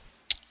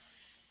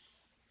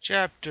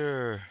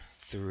Chapter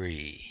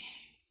 3.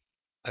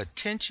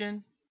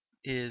 Attention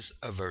is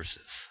aversive.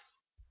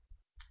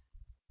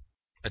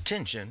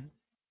 Attention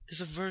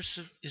is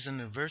an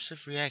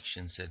aversive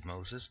reaction, said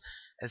Moses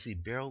as he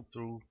barreled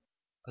through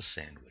a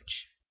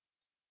sandwich.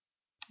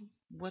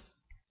 What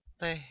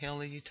the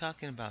hell are you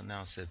talking about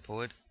now, said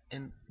Poet,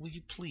 and will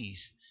you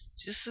please,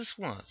 just this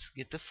once,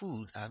 get the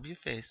food out of your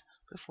face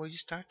before you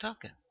start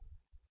talking?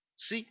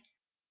 See,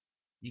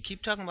 you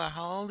keep talking about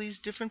how all these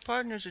different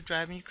partners are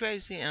driving you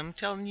crazy, and I'm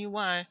telling you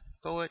why,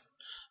 Poet.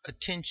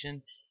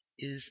 Attention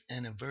is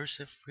an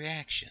aversive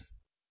reaction.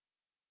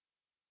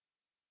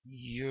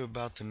 You're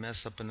about to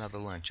mess up another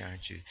lunch,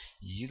 aren't you?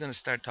 You're going to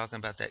start talking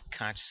about that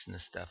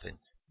consciousness stuff, and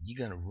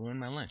you're going to ruin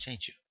my lunch,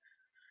 ain't you?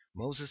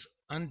 Moses,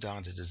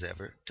 undaunted as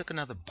ever, took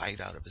another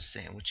bite out of his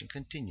sandwich and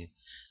continued.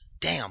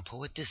 Damn,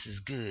 Poet, this is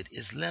good.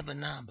 It's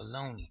Lebanon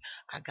bologna.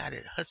 I got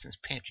it at Hudson's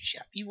Pantry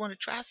Shop. You want to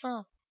try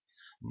some?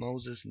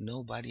 Moses,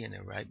 nobody in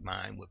their right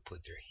mind would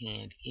put their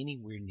hand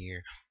anywhere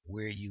near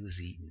where you was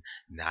eating,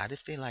 not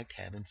if they liked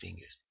having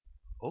fingers.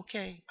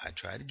 Okay, I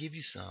try to give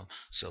you some,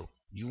 so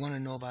you want to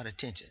know about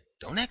attention.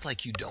 Don't act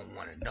like you don't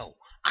want to know.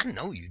 I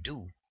know you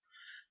do.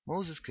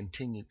 Moses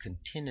continued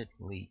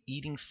contentedly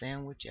eating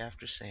sandwich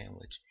after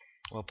sandwich,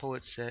 while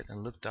Poet sat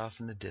and looked off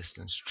in the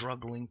distance,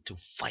 struggling to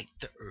fight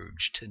the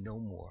urge to know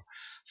more.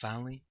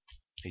 Finally,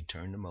 he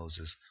turned to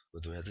Moses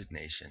with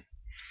resignation.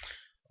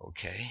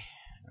 Okay,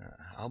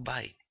 I'll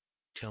bite.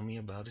 Tell me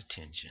about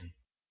attention.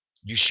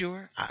 You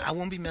sure? I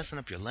won't be messing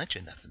up your lunch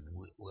or nothing,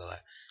 will I?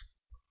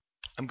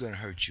 I'm going to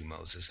hurt you,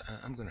 Moses.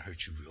 I'm going to hurt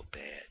you real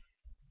bad.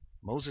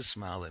 Moses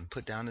smiled and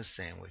put down his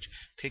sandwich,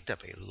 picked up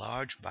a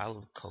large bottle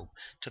of Coke,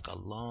 took a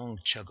long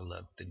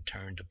chug-a-lug, then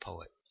turned to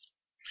Poet.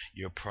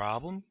 Your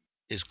problem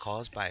is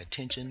caused by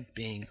attention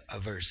being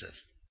aversive.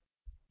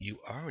 You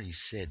already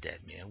said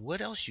that, man.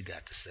 What else you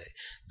got to say?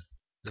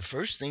 The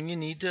first thing you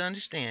need to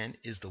understand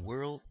is the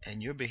world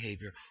and your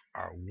behavior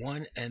are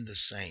one and the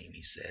same,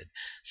 he said,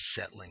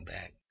 settling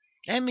back.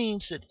 That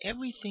means that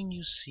everything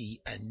you see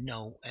and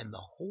know and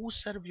the whole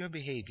set of your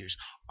behaviors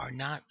are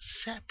not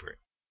separate.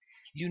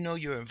 You know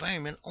your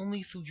environment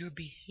only through your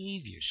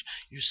behaviors,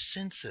 your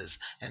senses,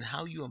 and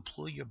how you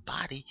employ your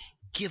body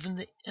given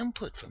the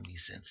input from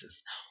these senses.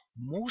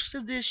 Most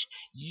of this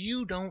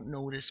you don't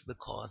notice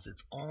because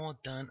it's all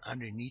done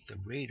underneath the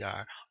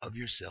radar of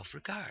your self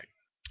regard.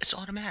 It's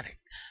automatic.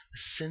 The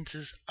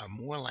senses are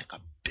more like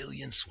a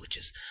billion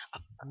switches. A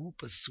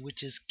group of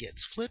switches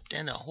gets flipped,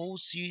 and a whole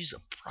series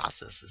of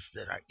processes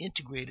that are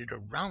integrated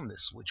around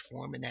this switch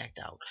form and act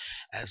out.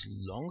 As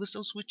long as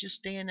those switches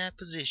stay in that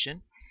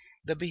position,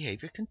 the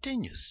behavior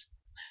continues.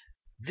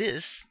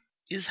 This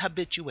is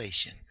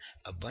habituation,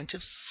 a bunch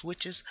of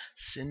switches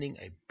sending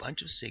a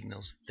bunch of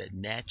signals that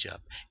match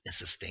up and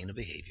sustain a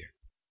behavior.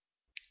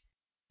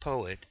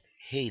 Poet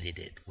hated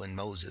it when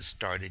Moses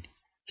started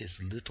his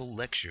little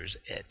lectures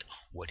at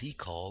what he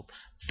called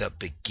the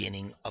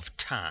beginning of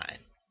time.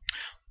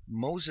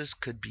 Moses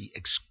could be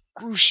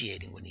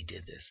excruciating when he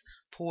did this.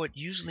 Poet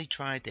usually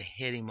tried to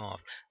head him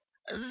off.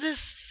 This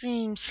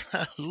seems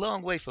a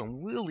long way from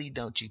Willie,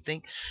 don't you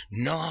think?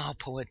 No,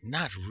 Poet,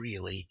 not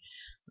really.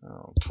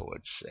 Oh,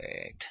 Poet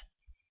sagged.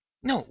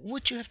 No,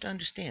 what you have to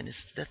understand is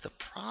that the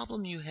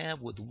problem you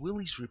have with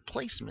Willie's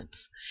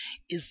replacements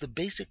is the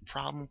basic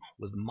problem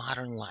with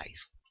modern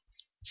life.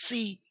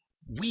 See,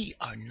 we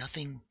are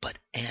nothing but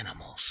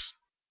animals.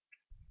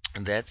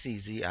 And that's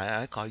easy.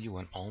 I call you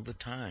one all the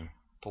time,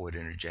 Poet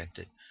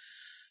interjected.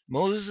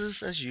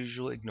 Moses, as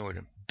usual, ignored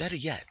him. Better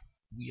yet,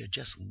 we are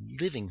just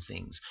living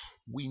things.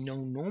 We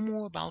know no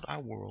more about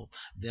our world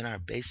than our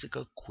basic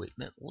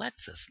equipment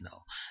lets us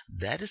know.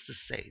 That is to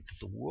say,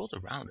 that the world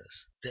around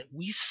us that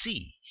we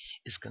see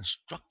is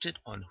constructed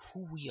on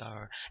who we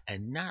are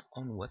and not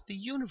on what the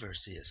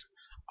universe is.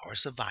 Our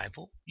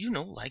survival,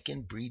 like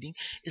in breeding,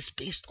 is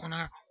based on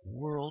our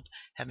world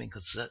having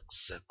a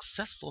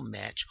successful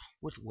match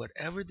with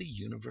whatever the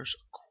universe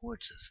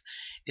accords us.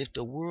 If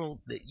the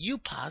world that you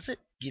posit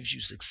gives you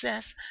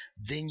success,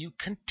 then you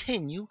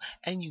continue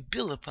and you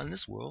build upon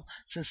this world,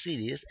 since it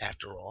is,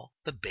 after all,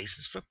 the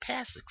basis for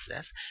past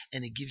success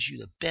and it gives you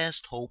the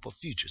best hope of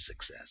future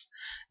success.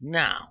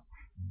 Now,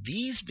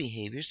 these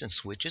behaviors and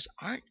switches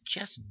aren't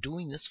just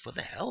doing this for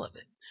the hell of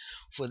it.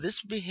 For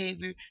this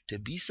behavior to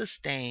be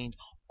sustained,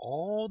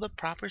 all the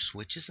proper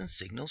switches and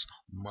signals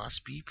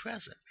must be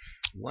present.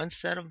 One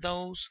set of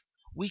those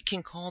we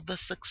can call the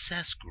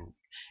success group.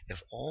 If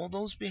all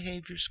those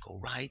behaviors go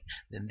right,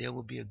 then there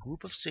will be a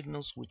group of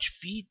signals which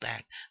feed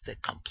back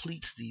that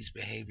completes these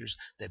behaviors,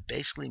 that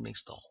basically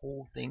makes the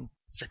whole thing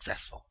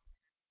successful.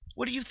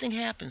 What do you think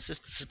happens if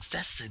the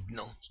success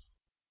signals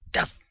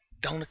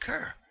don't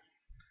occur?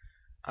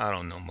 I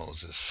don't know,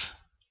 Moses.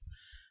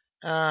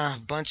 A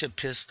bunch of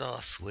pissed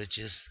off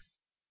switches.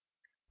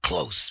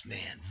 Close,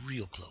 man,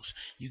 real close.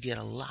 You get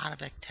a lot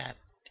of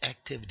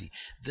activity,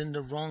 then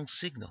the wrong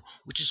signal,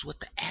 which is what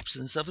the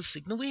absence of a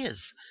signal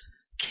is.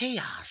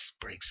 Chaos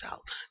breaks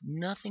out.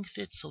 Nothing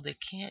fits, so there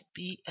can't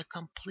be a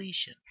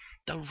completion.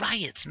 The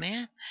riots,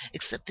 man,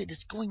 except that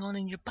it's going on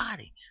in your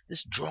body.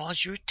 This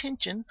draws your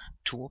attention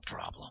to a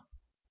problem.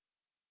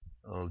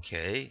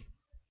 Okay.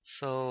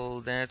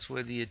 So that's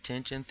where the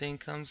attention thing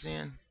comes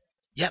in.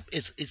 Yep,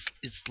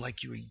 it's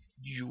like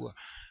you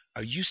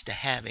are used to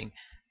having,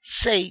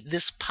 say,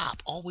 this pop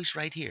always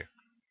right here.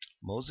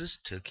 Moses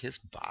took his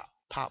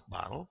pop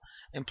bottle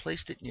and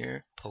placed it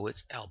near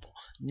Poet's elbow.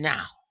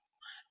 Now,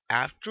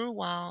 after a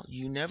while,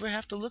 you never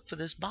have to look for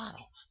this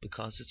bottle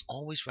because it's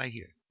always right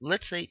here.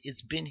 Let's say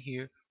it's been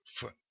here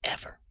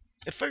forever.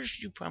 At first,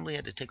 you probably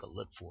had to take a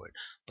look for it,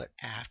 but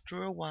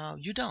after a while,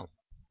 you don't.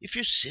 If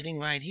you're sitting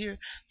right here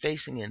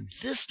facing in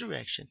this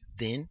direction,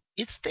 then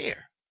it's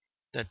there.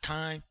 The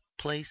time,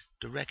 place,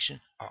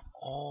 direction are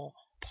all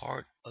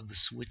part of the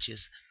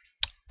switches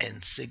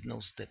and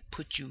signals that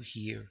put you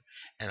here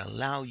and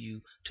allow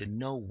you to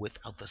know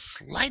without the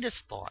slightest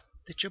thought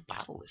that your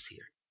bottle is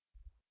here.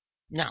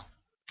 Now,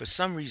 for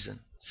some reason,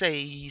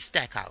 say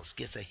Stackhouse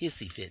gets a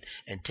hissy fit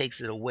and takes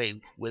it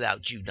away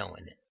without you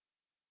knowing it.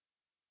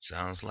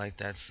 Sounds like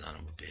that son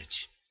of a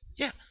bitch.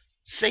 Yeah,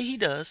 say he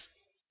does.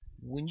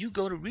 When you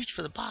go to reach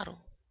for the bottle,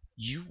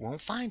 you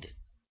won't find it.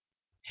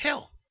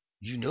 Hell,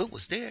 you knew it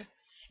was there.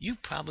 You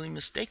probably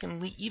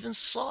mistakenly even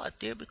saw it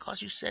there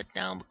because you sat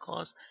down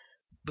because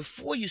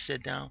before you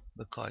sat down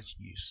because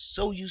you're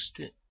so used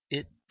to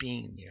it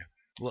being there.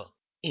 Well,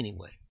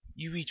 anyway,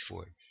 you reach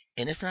for it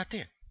and it's not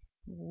there.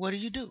 What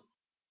do?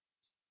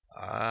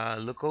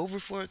 Look over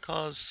for it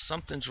cause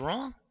something's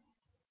wrong?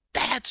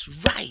 That's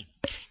right.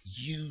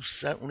 You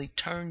suddenly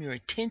turn your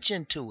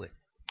attention to it.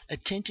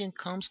 Attention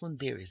comes when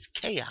there is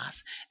chaos,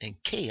 and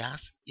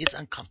chaos is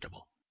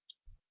uncomfortable.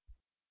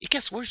 It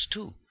gets worse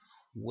too.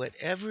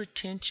 Whatever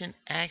attention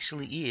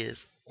actually is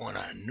on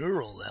a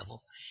neural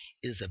level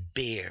is a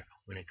bear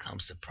when it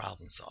comes to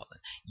problem solving.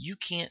 You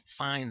can't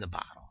find the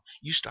bottle.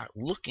 You start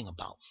looking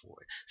about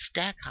for it.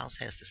 Stackhouse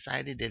has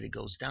decided that it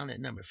goes down at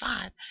number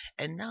 5,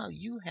 and now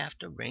you have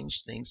to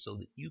arrange things so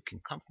that you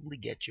can comfortably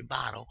get your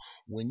bottle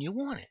when you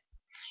want it.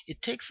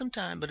 It takes some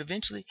time, but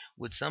eventually,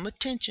 with some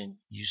attention,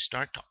 you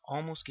start to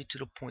almost get to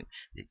the point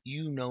that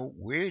you know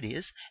where it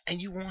is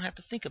and you won't have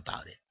to think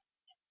about it.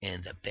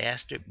 And the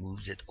bastard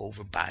moves it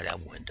over by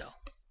that window.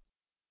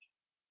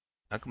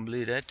 I can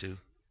believe that too.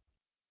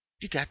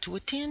 You got to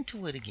attend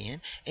to it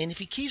again, and if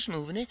he keeps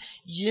moving it,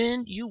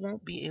 then you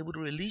won't be able to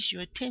release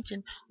your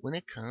attention when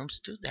it comes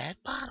to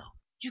that bottle.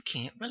 You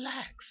can't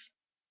relax.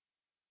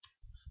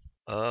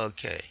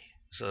 Okay,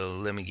 so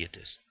let me get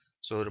this.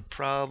 So the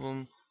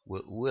problem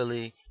with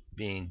Willie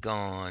being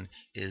gone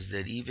is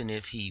that even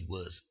if he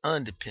was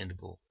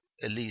undependable,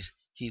 at least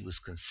he was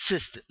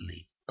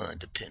consistently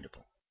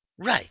undependable.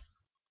 Right.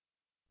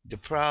 The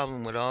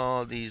problem with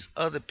all these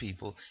other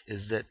people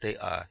is that they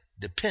are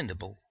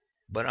dependable,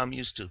 but I'm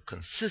used to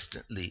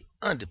consistently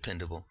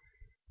undependable.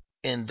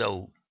 And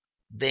though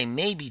they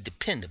may be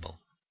dependable,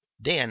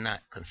 they are not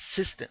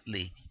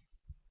consistently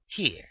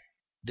here,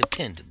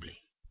 dependably.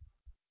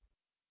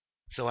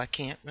 So I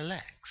can't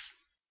relax.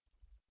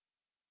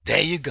 There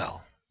you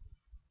go.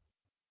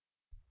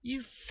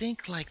 You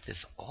think like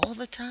this all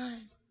the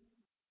time?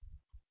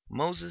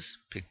 Moses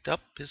picked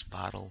up his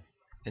bottle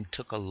and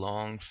took a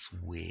long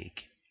swig.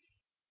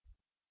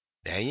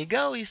 There you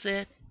go, he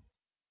said.